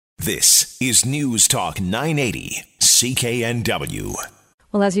This is News Talk 980 CKNW.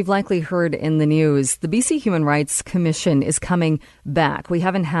 Well, as you've likely heard in the news, the BC Human Rights Commission is coming back. We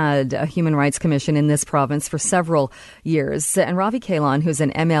haven't had a Human Rights Commission in this province for several years. And Ravi Kahlon, who's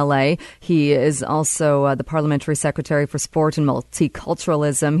an MLA, he is also the Parliamentary Secretary for Sport and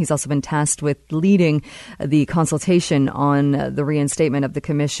Multiculturalism. He's also been tasked with leading the consultation on the reinstatement of the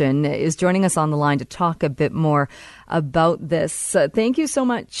commission, is joining us on the line to talk a bit more about this. Thank you so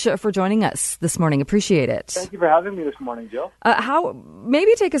much for joining us this morning. Appreciate it. Thank you for having me this morning, Jill.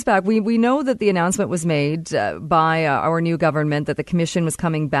 Maybe take us back. We know that the announcement was made by our new government that the commission was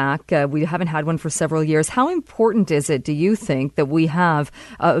coming back. We haven't had one for several years. How important is it, do you think, that we have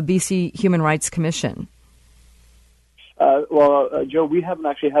a BC Human Rights Commission? Joe, we haven't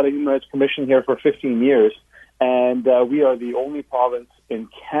actually had a Human Rights Commission here for 15 years, and we are the only province in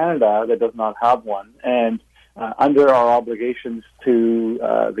Canada that does not have one. And under our obligations to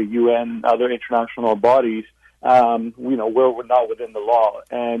the UN and other international bodies, we're not within the law.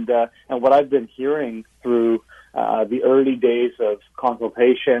 And what I've been hearing through the early days of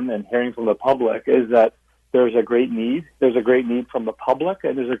consultation and hearing from the public is that there's a great need. There's a great need from the public,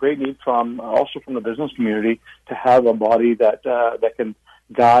 and there's a great need also from the business community to have a body that can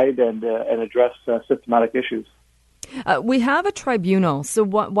guide and address systematic issues. We have a tribunal. So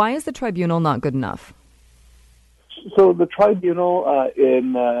why is the tribunal not good enough? So the tribunal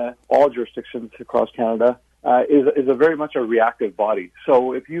in all jurisdictions across Canada is a very much a reactive body.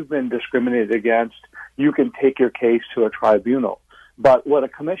 So if you've been discriminated against, you can take your case to a tribunal. But what a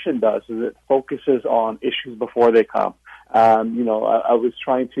commission does is it focuses on issues before they come. I was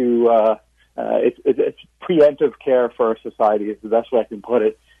trying to, it's preemptive care for our society is the best way I can put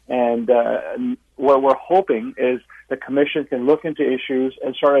it. And what we're hoping is the commission can look into issues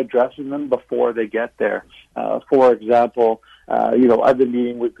and start addressing them before they get there. For example, I've been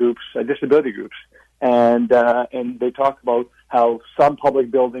meeting with groups, disability groups, and they talk about how some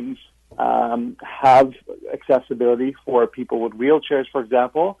public buildings have accessibility for people with wheelchairs, for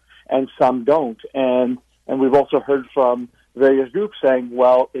example, and some don't. And we've also heard from various groups saying,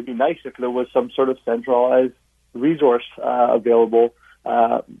 well, it'd be nice if there was some sort of centralized resource available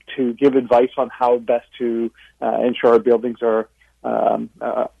to give advice on how best to ensure our buildings are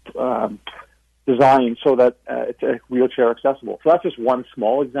designed so that it's wheelchair accessible. So that's just one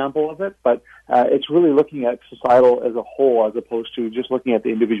small example of it, but it's really looking at societal as a whole as opposed to just looking at the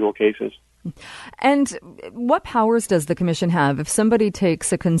individual cases. And what powers does the commission have? If somebody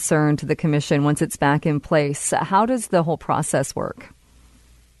takes a concern to the commission once it's back in place, how does the whole process work?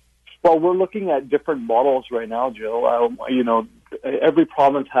 Well, we're looking at different models right now, Jill. Every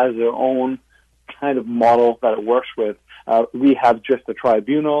province has their own kind of model that it works with. We have just a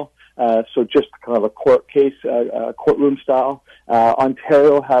tribunal, so just kind of a court case, courtroom style.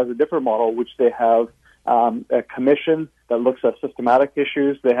 Ontario has a different model, which they have a commission that looks at systematic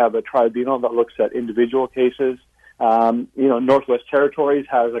issues. They have a tribunal that looks at individual cases. Northwest Territories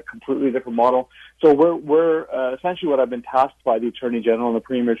has a completely different model. So we're essentially what I've been tasked by the Attorney General and the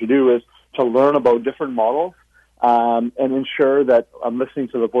Premier to do is to learn about different models and ensure that I'm listening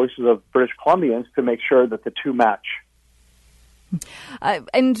to the voices of British Columbians to make sure that the two match.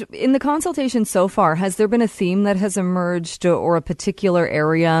 And in the consultation so far, has there been a theme that has emerged or a particular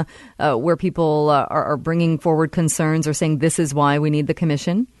area where people are bringing forward concerns or saying this is why we need the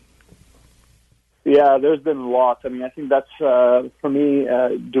commission? Yeah, there's been lots. I mean, I think that's, for me,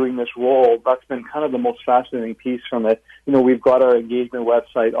 doing this role, that's been kind of the most fascinating piece from it. We've got our engagement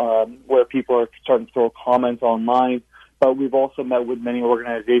website where people are starting to throw comments online, but we've also met with many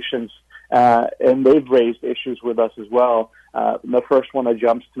organizations, and they've raised issues with us as well. The first one that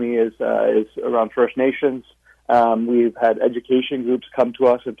jumps to me is around First Nations. We've had education groups come to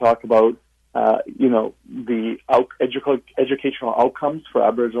us and talk about, the educational outcomes for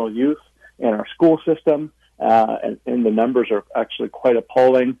Aboriginal youth in our school system, and the numbers are actually quite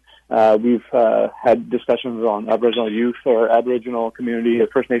appalling. We've had discussions on Aboriginal youth or Aboriginal community,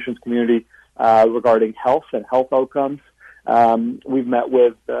 First Nations community, regarding health and health outcomes. We've met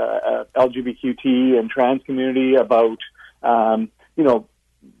with LGBTQ and trans community about, how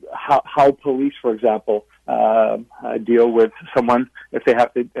police, for example, deal with someone if they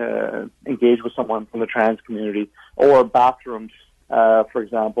have to engage with someone from the trans community, or bathrooms. For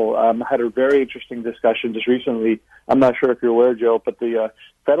example, I had a very interesting discussion just recently. I'm not sure if you're aware, Joe, but the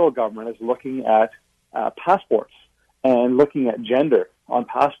federal government is looking at passports and looking at gender on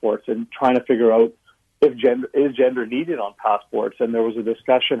passports and trying to figure out if gender needed on passports. And there was a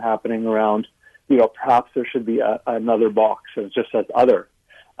discussion happening around, perhaps there should be another box that just says other.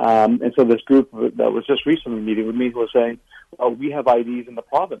 And so this group that was just recently meeting with me was saying, well, we have IDs in the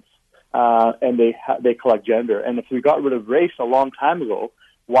province, and they collect gender. And if we got rid of race a long time ago,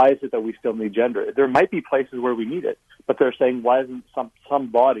 why is it that we still need gender? There might be places where we need it, but they're saying, why isn't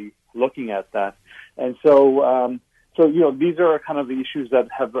somebody looking at that? And so, these are kind of the issues that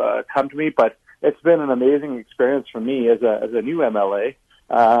have come to me, but it's been an amazing experience for me as a new MLA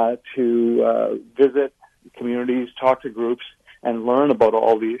to visit communities, talk to groups, and learn about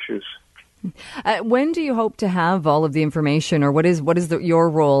all the issues. When do you hope to have all of the information, or what is your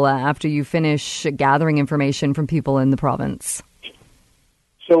role after you finish gathering information from people in the province?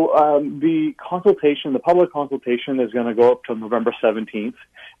 So the public consultation is going to go up till November 17th,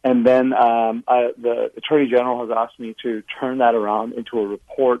 and then the Attorney General has asked me to turn that around into a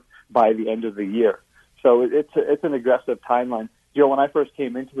report by the end of the year. So it's an aggressive timeline. When I first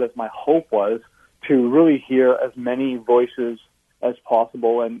came into this, my hope was to really hear as many voices as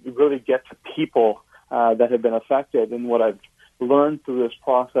possible and really get to people that have been affected. And what I've learned through this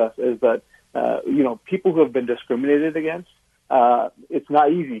process is that, people who have been discriminated against, it's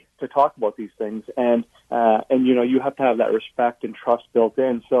not easy to talk about these things. And you have to have that respect and trust built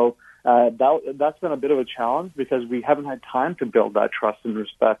in. So that's been a bit of a challenge because we haven't had time to build that trust and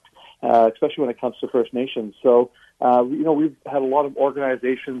respect, especially when it comes to First Nations. So, we've had a lot of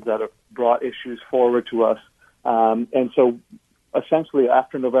organizations that have brought issues forward to us. And so essentially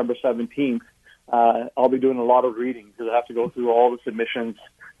after November 17th, I'll be doing a lot of reading because I have to go through all the submissions,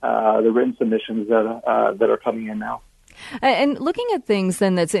 the written submissions that are coming in now. And looking at things,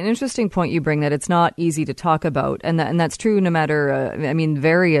 then, that's an interesting point you bring, that it's not easy to talk about, and that's true no matter,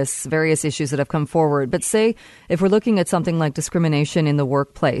 various issues that have come forward. But say, if we're looking at something like discrimination in the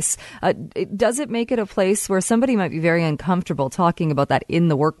workplace, does it make it a place where somebody might be very uncomfortable talking about that in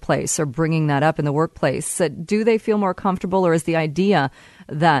the workplace or bringing that up in the workplace? Do they feel more comfortable, or is the idea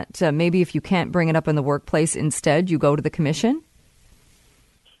that maybe if you can't bring it up in the workplace, instead you go to the commission?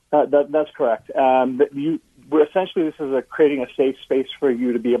 That's correct. Essentially, this is creating a safe space for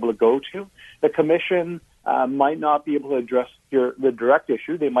you to be able to go to. The commission might not be able to address the direct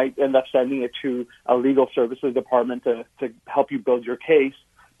issue. They might end up sending it to a legal services department to help you build your case.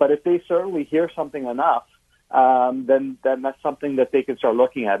 But if they certainly hear something enough, then that's something that they can start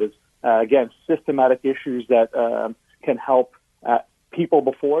looking at is, again, systematic issues that can help people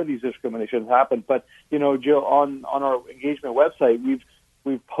before these discriminations happen. But, Jill, on our engagement website,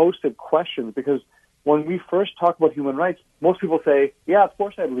 we've posted questions because when we first talk about human rights, most people say, yeah, of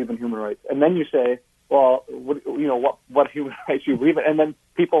course I believe in human rights. And then you say, well, what human rights do you believe in? And then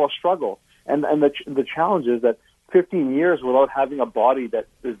people will struggle. And the challenge is that 15 years without having a body that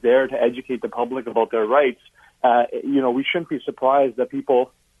is there to educate the public about their rights, we shouldn't be surprised that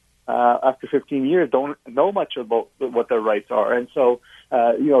people, after 15 years, don't know much about what their rights are. And so,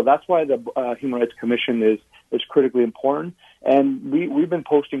 that's why the Human Rights Commission is critically important. And we've been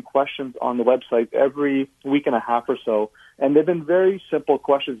posting questions on the website every week and a half or so. And they've been very simple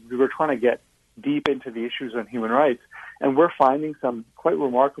questions. We were trying to get deep into the issues on human rights. And we're finding some quite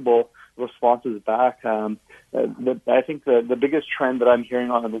remarkable responses back. I think the biggest trend that I'm hearing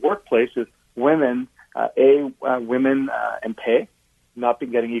on in the workplace is women, women in pay, not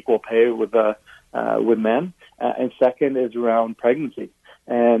been getting equal pay with men. And second is around pregnancy.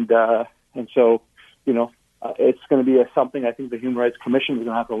 And so, it's going to be something I think the Human Rights Commission is going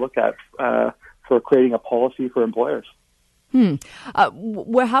to have to look at for creating a policy for employers.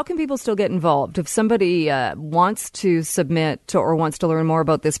 How can people still get involved? If somebody wants to submit or wants to learn more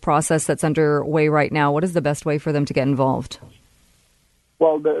about this process that's underway right now, what is the best way for them to get involved?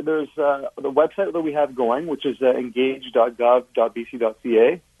 Well, there's the website that we have going, which is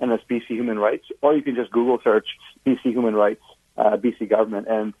engage.gov.bc.ca, and that's BC Human Rights. Or you can just Google search BC Human Rights, BC Government,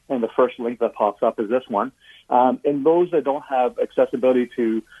 and the first link that pops up is this one. And those that don't have accessibility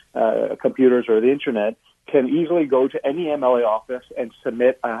to computers or the internet can easily go to any MLA office and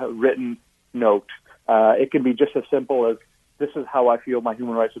submit a written note. It can be just as simple as, this is how I feel my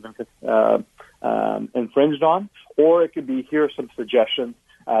human rights have been infringed on, or it could be, here are some suggestions.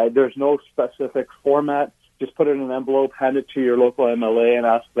 There's no specific format. Just put it in an envelope, hand it to your local MLA, and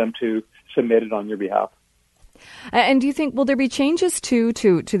ask them to submit it on your behalf. And do you think, will there be changes to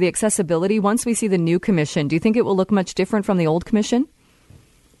the accessibility once we see the new commission? Do you think it will look much different from the old commission?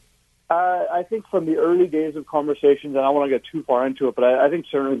 I think from the early days of conversations, and I don't want to get too far into it, but I think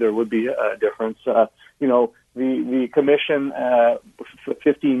certainly there would be a difference. The commission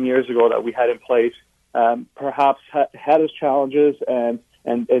 15 years ago that we had in place perhaps had its challenges and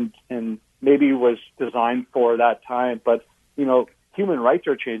maybe was designed for that time. But, human rights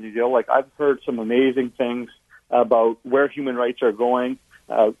are changing. Like, I've heard some amazing things about where human rights are going.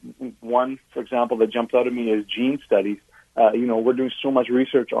 One, for example, that jumped out at me is gene studies. we're doing so much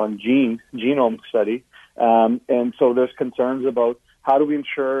research on genome study, and so there's concerns about how do we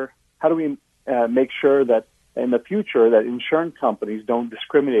make sure that in the future that insurance companies don't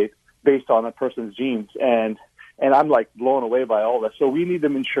discriminate based on a person's genes, and I'm like blown away by all this. So we need to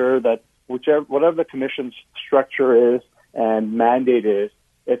ensure that whatever the commission's structure is and mandate is,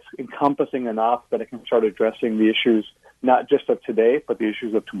 it's encompassing enough that it can start addressing the issues not just of today, but the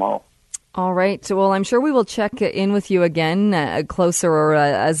issues of tomorrow. All right. Well, I'm sure we will check in with you again closer or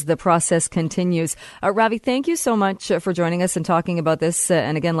as the process continues. Ravi, thank you so much for joining us and talking about this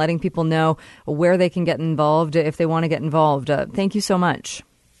and again, letting people know where they can get involved if they want to get involved. Thank you so much.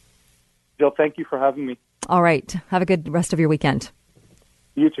 Jill, thank you for having me. All right. Have a good rest of your weekend.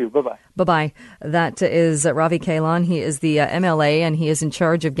 You too. Bye-bye. Bye-bye. That is Ravi Kahlon. He is the MLA, and he is in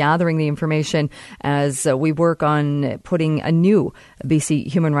charge of gathering the information as we work on putting a new BC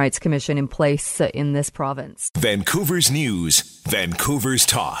Human Rights Commission in place in this province. Vancouver's News, Vancouver's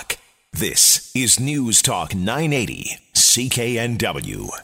Talk. This is News Talk 980, CKNW.